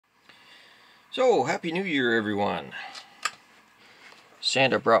So, Happy New Year, everyone.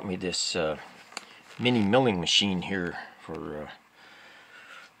 Santa brought me this mini milling machine here for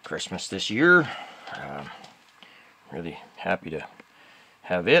Christmas this year. Really happy to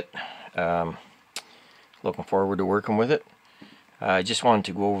have it. Looking forward to working with it. I just wanted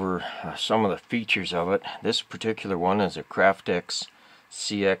to go over some of the features of it. This particular one is a Craftex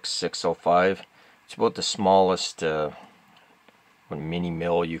CX 605. It's about the smallest mini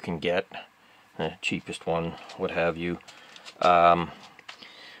mill you can get. The cheapest one, what have you. I'll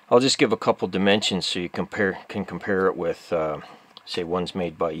just give a couple dimensions so you can compare it with, say, one's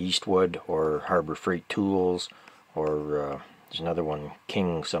made by Eastwood or Harbor Freight Tools, or there's another one,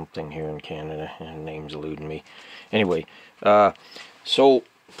 King something here in Canada, and the name's eluding me. Anyway, so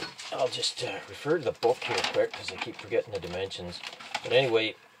I'll just refer to the book here quick because I keep forgetting the dimensions. But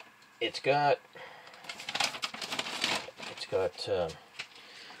anyway, it's got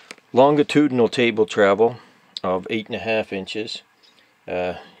longitudinal table travel of 8.5 inches,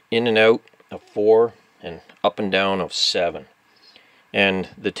 in and out of 4, and up and down of 7. And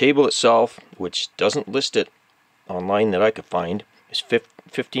the table itself, which doesn't list it online that I could find, is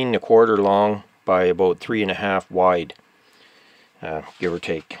 15.25 long by about 3.5 wide, give or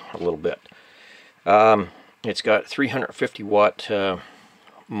take a little bit. It's got 350 watt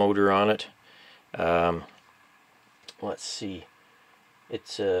motor on it. Let's see,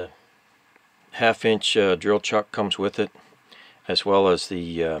 it's a half-inch drill chuck comes with it, as well as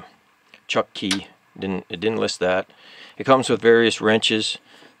the chuck key. It didn't list that. It comes with various wrenches.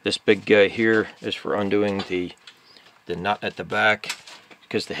 This big guy here is for undoing the nut at the back,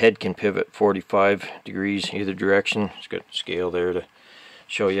 because the head can pivot 45 degrees either direction. It's got a scale there to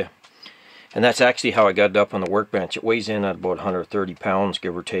show you. And that's actually how I got it up on the workbench. It weighs in at about 130 pounds,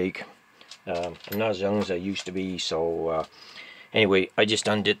 give or take. I'm not as young as I used to be, so anyway, I just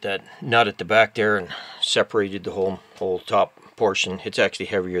undid that nut at the back there and separated the whole top portion. It's actually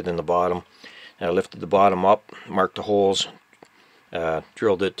heavier than the bottom. And I lifted the bottom up, marked the holes,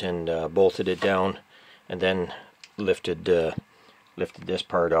 drilled it and bolted it down, and then lifted this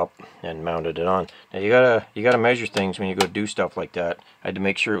part up and mounted it on. Now you gotta measure things when you go do stuff like that. I had to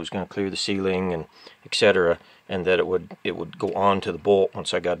make sure it was going to clear the ceiling and etc., and that it would go on to the bolt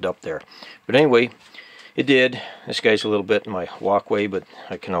once I got it up there. But anyway, it did. This guy's a little bit in my walkway, but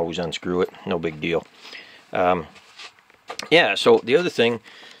I can always unscrew it. No big deal. Yeah, so the other thing,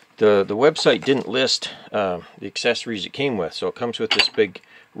 the website didn't list the accessories it came with. So it comes with this big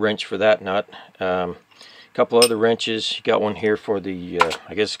wrench for that nut. A couple other wrenches. You got one here for the,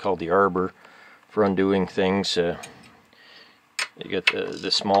 I guess it's called the arbor, for undoing things. You got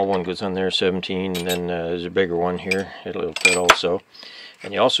the small one goes on there, 17, and then there's a bigger one here. It'll fit also.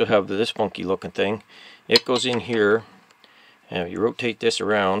 And you also have this funky looking thing. It goes in here, and you rotate this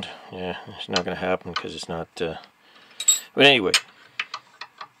around. Yeah, it's not going to happen because it's not. But anyway,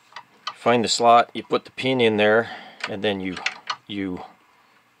 find the slot, you put the pin in there, and then you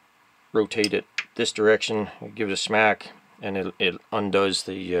rotate it this direction. Give it a smack, and it undoes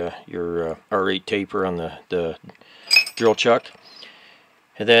the your R8 taper on the drill chuck.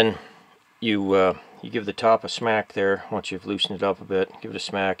 And then you give the top a smack there. Once you've loosened it up a bit, give it a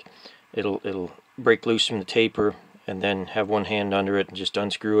smack. It'll break loose from the taper, and then have one hand under it and just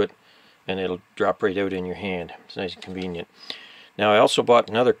unscrew it, and it'll drop right out in your hand. It's nice and convenient. Now I also bought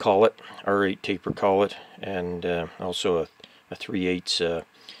another collet, R8 taper collet, and also a 3/8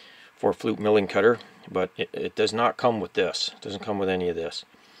 4-flute milling cutter, but it does not come with this. It doesn't come with any of this.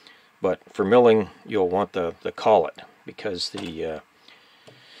 But for milling, you'll want the collet, because the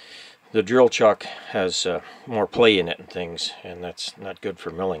drill chuck has more play in it and things, and that's not good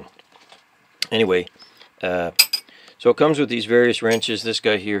for milling. Anyway, so it comes with these various wrenches. This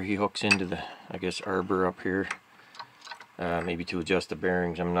guy here, he hooks into the, I guess, arbor up here, maybe to adjust the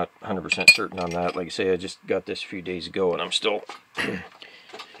bearings. I'm not 100% certain on that. Like I say, I just got this a few days ago, and I'm still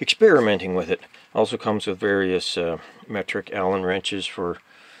experimenting with it. Also comes with various metric Allen wrenches for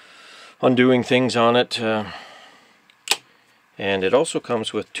undoing things on it. And it also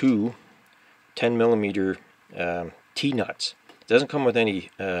comes with two 10mm T-nuts. It doesn't come with any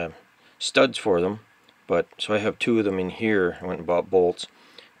studs for them, but so I have two of them in here. I went and bought bolts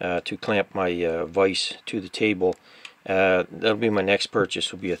to clamp my vise to the table. That'll be my next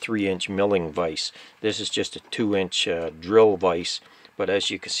purchase. Will be a 3-inch milling vise. This is just a 2-inch drill vise, but as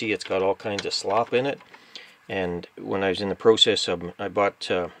you can see, it's got all kinds of slop in it. And when I was in the process of them, I bought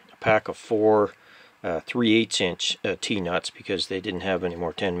a pack of 4 3/8-inch T-nuts, because they didn't have any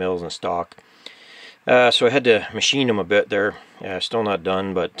more 10 mils in stock. So I had to machine them a bit there. Still not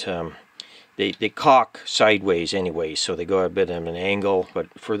done, but they cock sideways anyway, so they go a bit at an angle. But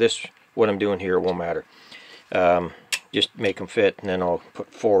for this what I'm doing here, it won't matter. Just make them fit, and then I'll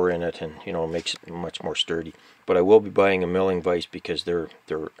put 4 in it, and you know, it makes it much more sturdy. But I will be buying a milling vise because they're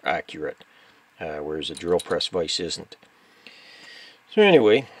accurate, whereas a drill press vise isn't. So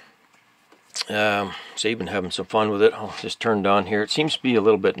anyway, so I've been having some fun with it. I'll just turn it on here. It seems to be a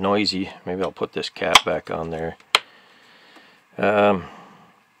little bit noisy. Maybe I'll put this cap back on there.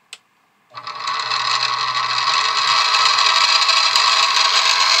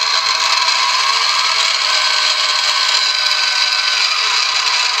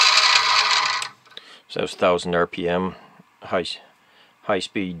 So that's 1000 RPM. High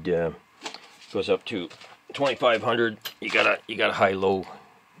speed goes up to 2500. You got a high-low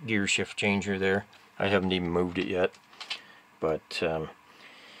gear shift changer there. I haven't even moved it yet, but all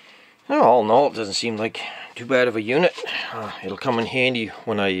in all, it doesn't seem like too bad of a unit. It'll come in handy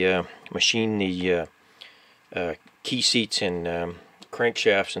when I machine the key seats and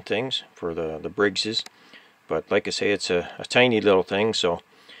crankshafts and things for the Briggses. But like I say, it's a tiny little thing, so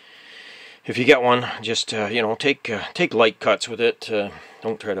if you get one, just you know, take light cuts with it.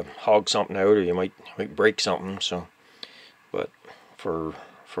 Don't try to hog something out, or you might break something. So, but for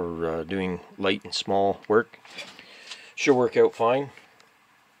doing light and small work, should work out fine.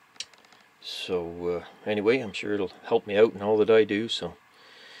 So anyway, I'm sure it'll help me out in all that I do. So,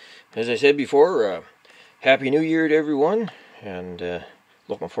 as I said before, Happy New Year to everyone, and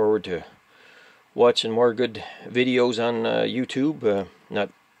looking forward to watching more good videos on YouTube.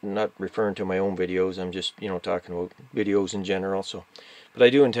 Not referring to my own videos. I'm just, you know, talking about videos in general. So, but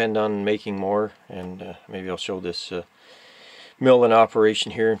I do intend on making more, and maybe I'll show this mill in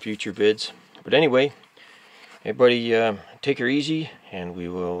operation here in future vids. But anyway, everybody take her easy, and we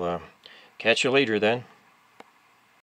will catch you later then.